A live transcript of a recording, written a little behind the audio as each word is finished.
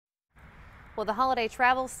Well, the holiday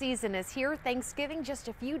travel season is here. Thanksgiving just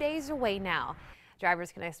a few days away now.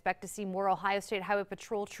 Drivers can expect to see more Ohio State Highway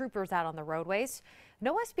Patrol troopers out on the roadways.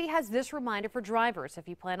 NOSP has this reminder for drivers. If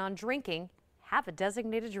you plan on drinking, have a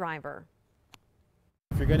designated driver.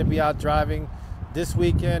 If you're going to be out driving this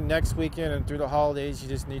weekend, next weekend, and through the holidays, you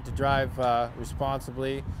just need to drive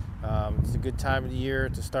responsibly. It's a good time of the year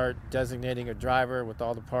to start designating a driver with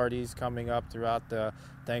all the parties coming up throughout the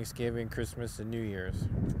Thanksgiving, Christmas, and New Year's.